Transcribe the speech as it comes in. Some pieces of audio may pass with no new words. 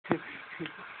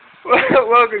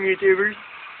Welcome, YouTubers.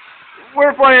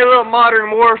 We're playing a little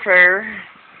Modern Warfare,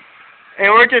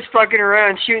 and we're just fucking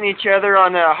around shooting each other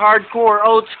on the hardcore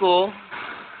old school.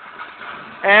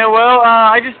 And well,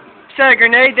 I just set a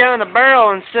grenade down in the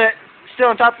barrel and still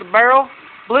on top of the barrel,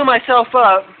 blew myself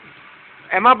up,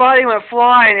 and my body went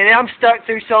flying, and I'm stuck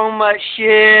through so much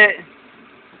shit.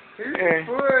 Here's your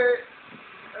foot,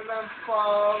 and I'm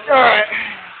falling. Alright,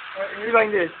 see if I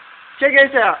can do this. Check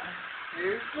this out.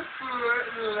 Here's the foot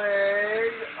and the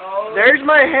leg. Oh. There's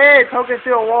my head poking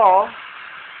through a wall.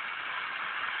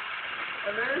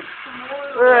 And there's some more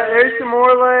leg. There's some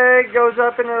more leg, goes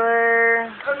up into there.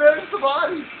 And there's the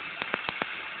body.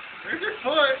 There's your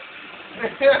foot.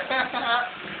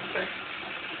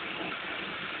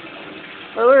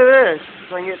 Oh, look at this.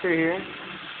 So I can get through here.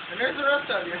 And there's the rest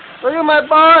of you. Look at my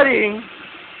body.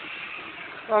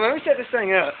 Oh, let me set this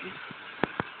thing up.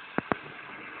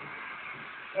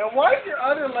 And why is your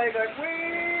other leg like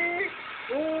way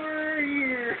over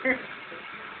here?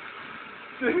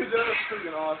 Dude, that was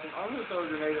freaking awesome. I'm gonna throw a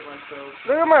grenade at myself.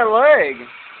 Look at my leg.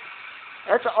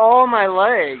 That's all my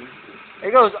leg.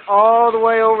 It goes all the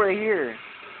way over here.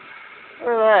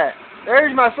 Look at that.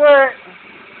 There's my foot.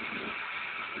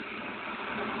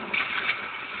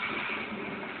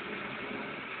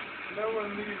 No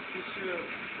one leaves the ship.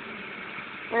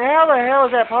 Man, how the hell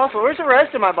is that possible? Where's the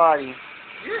rest of my body?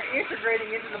 You're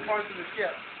integrating into the parts of the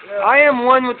ship. Yeah. I am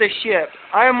one with the ship.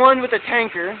 I am one with the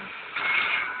tanker.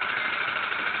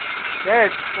 That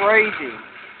is crazy.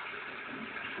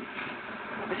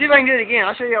 Let's see if I can do it again.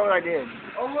 I'll show you what I did.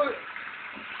 Oh, look.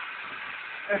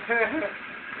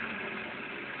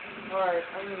 Alright,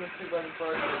 I'm going to see if I can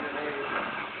fire some grenades.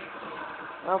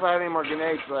 I don't know if I have any more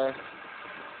grenades left.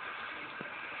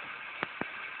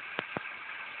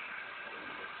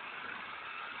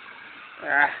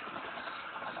 Ah.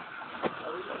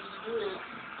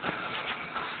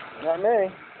 Not me.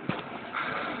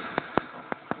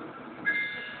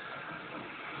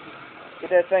 Get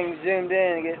that thing zoomed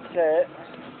in and get set.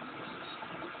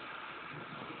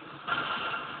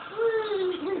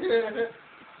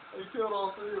 You killed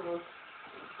all three of us.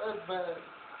 That's bad.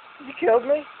 You killed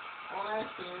me? On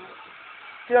accident.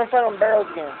 See, I'm fighting on barrels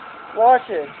again. Watch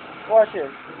this. Watch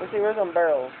this. Let's see, where's some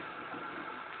barrels?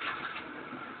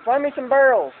 Find me some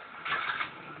barrels.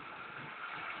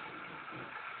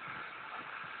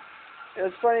 It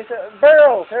was funny.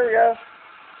 Barrels! Here we go.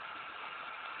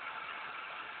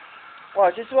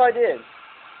 Watch, this is what I did.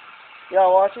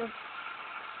 Y'all watching?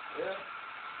 Yeah.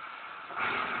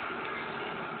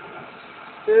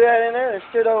 Threw that in there and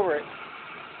stood over it.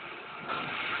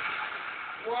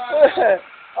 Wow.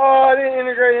 Oh, I didn't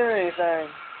integrate into anything.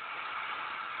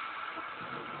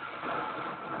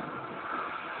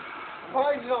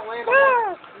 Why you don't land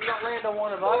on you don't land on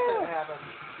one of us and it happens?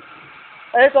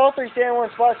 It's all three stand in one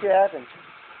spot, see what happens.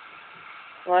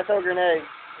 When I throw a grenade.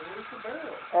 Here's the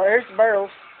barrel. Alright, here's the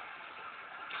barrels.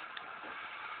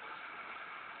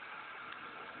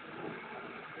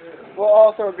 Yeah. We'll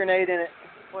all throw a grenade in it.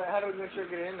 Wait, how do we make sure to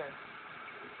get in there?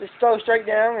 Just throw straight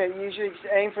down and usually just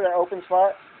aim for that open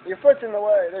spot. Your foot's in the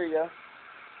way. There you go.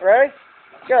 Ready?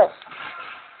 Go.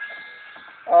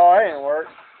 Oh, that didn't work.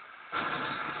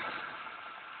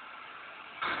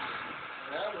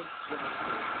 That was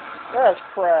That's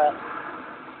crap.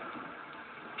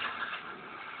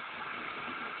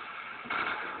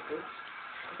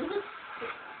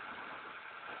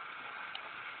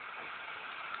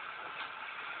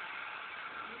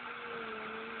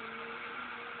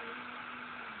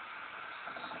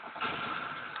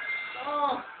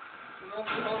 Oh!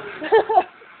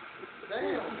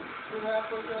 Damn! We're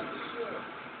halfway across the ship.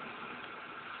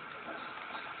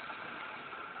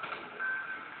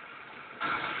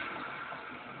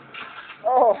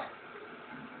 Oh.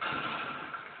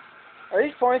 Are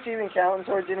these points even counting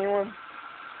towards anyone?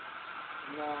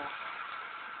 No.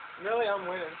 Really, I'm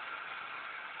winning.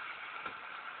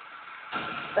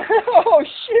 Oh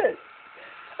shit!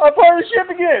 I'm part of the ship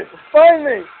again! Find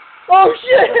me! Oh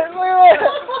shit! Look at that!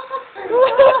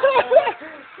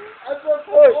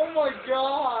 Oh my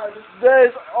god! That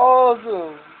is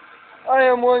awesome! I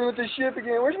am one with the ship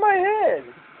again. Where's my head?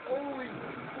 Holy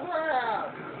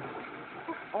crap!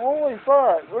 Holy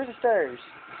fuck! Where's the stairs?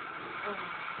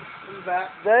 In the back.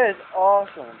 That is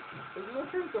awesome. Is it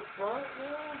looking at the front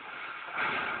now?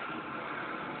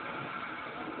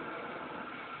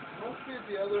 Must be at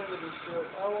the other end of the ship.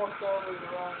 I walked all the way the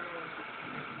wrong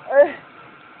end.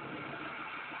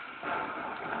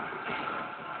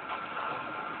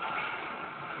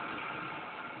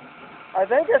 I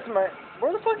think that's my...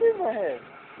 Where the fuck is my head?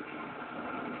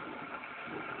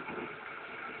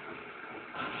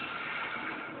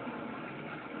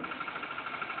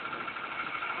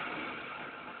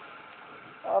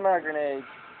 I'm out of grenades.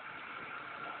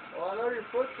 Well, I know your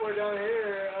foot's way down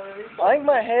here. I think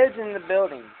my head's in the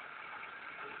building.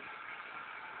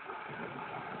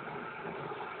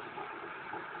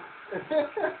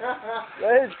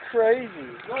 That is crazy.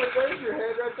 No, there's your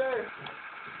head right there.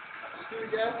 See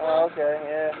the gas tank? Oh, okay,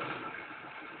 yeah.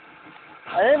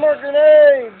 I need more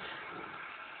grenades!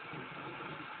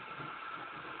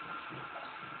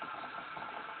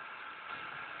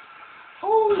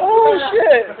 Oh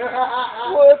shit!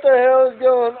 What the hell is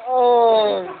going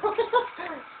on?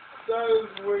 That is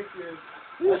wicked.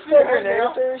 You stuck your name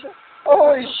up there or something?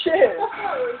 Holy shit!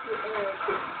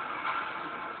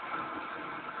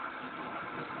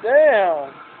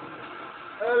 Damn!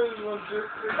 That is legit.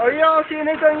 Are y'all seeing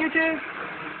this on YouTube?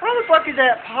 How the fuck is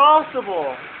that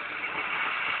possible?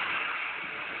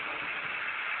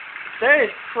 That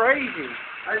is crazy.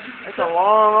 That's a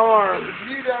long arm.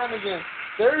 View down again.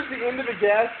 There's the end of the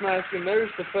gas mask and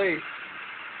there's the face.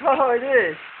 Oh, it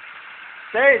is.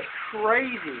 That is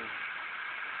crazy.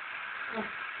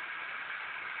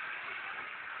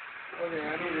 Okay,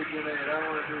 I need a grenade. I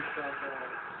want to do something.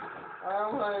 I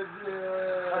want to do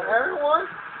it. Everyone?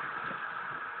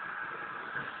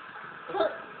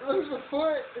 What? There's a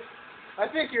foot. I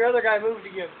think your other guy moved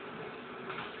again.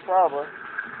 Probably.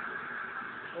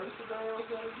 Where's the barrels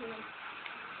at again?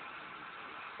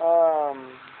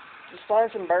 Just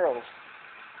find some barrels.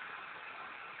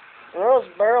 Where those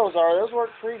barrels are, those work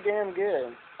pretty damn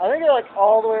good. I think they're like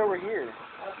all the way over here.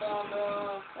 I found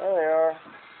There they are.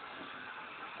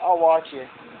 I'll watch you.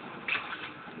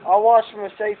 I'll watch from a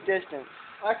safe distance.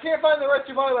 I can't find the rest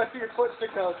of your body. I see your foot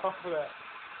sticking out on top of that.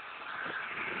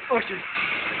 Oh shit.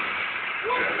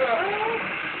 What the hell?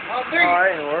 Oh,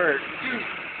 that didn't work.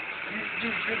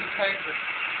 Dude, you're the tanker.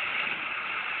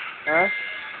 Huh?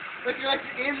 Look, you're like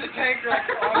in the tanker. Like,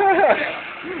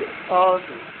 Awesome.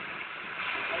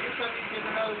 I guess I can get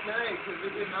another grenade because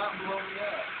it did not blow me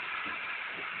up.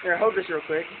 Here, hold this real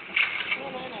quick.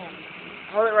 Hold on.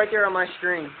 Hold it right there on my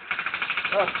screen.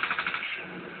 Oh.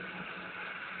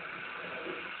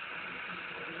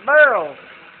 Barrel.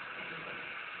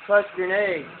 Plus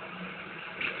grenade.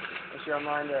 Make sure I'm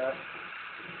lined up.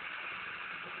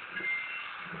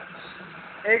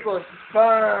 Equals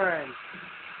fun.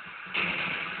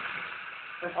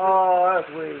 Oh, that's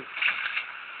weak.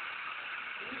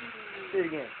 Do it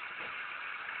again.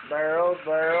 Barrels,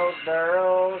 barrels,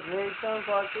 barrels. Need some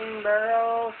fucking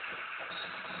barrels.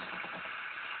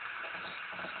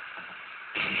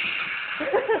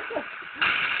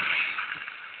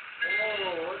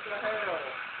 Oh, what the hell?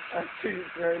 I see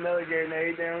throw another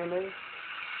grenade down there.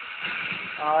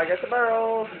 Oh, I got the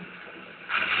barrels.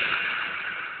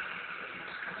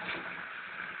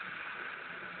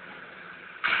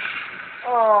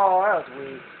 Oh, that was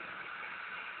weak.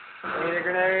 Need a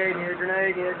grenade, need a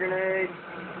grenade, need a grenade.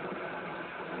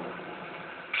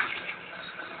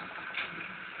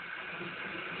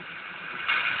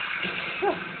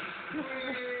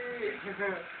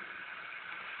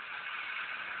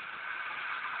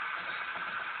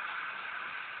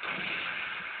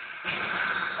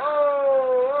 Oh,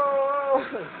 oh,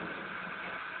 oh.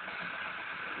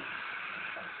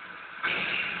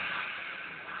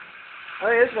 I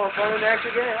think it's more fun than the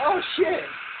actual game. Oh, shit.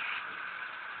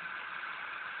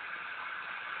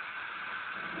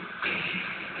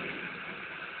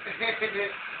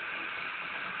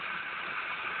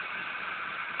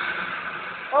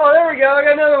 Oh, there we go. I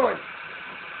got another one.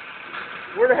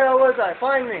 Where the hell was I?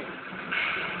 Find me.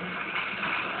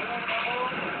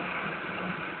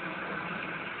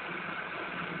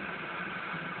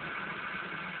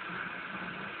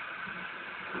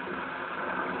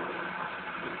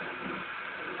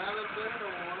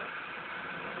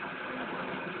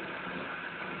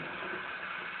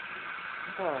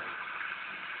 Huh.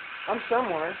 I'm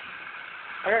somewhere.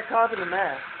 I got caught in the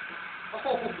map.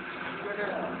 Oh,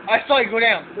 I saw you go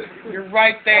down. You're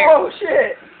right there. Oh,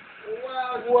 shit.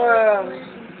 wow. Wow.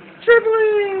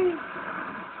 Tripling.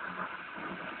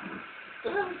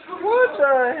 What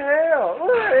the hell?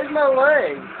 Look, there's my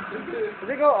leg. Does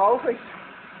it go all the way?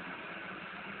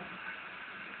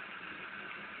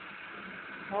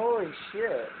 Holy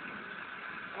shit.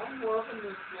 I'm loving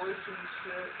this glitch and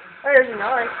shit. Hey, there's a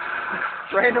knife.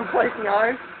 Random place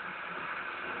knife.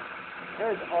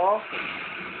 That is awesome.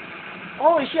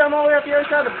 Holy shit, I'm all the way up the other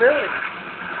side of the building.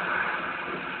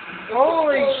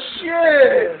 Holy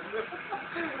shit.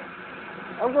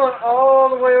 I'm going all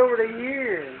the way over to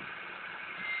here.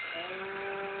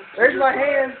 There's my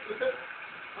hand.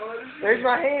 There's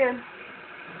my hand.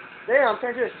 Damn, I'm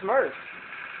turned to a smurf.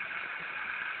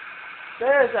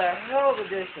 That is a hell of a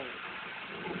distance.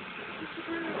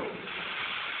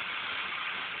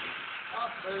 Oh,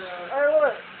 Hey,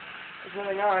 look. It's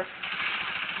really nice.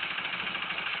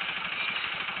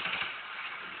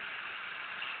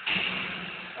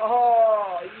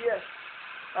 Oh, yes.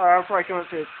 Alright, I'm probably coming up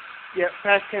to,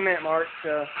 past 10-minute mark,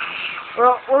 so.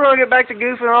 Well, we're going to get back to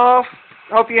goofing off.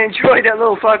 Hope you enjoyed that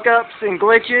little fuck-ups and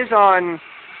glitches on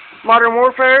Modern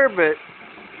Warfare, but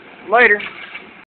later.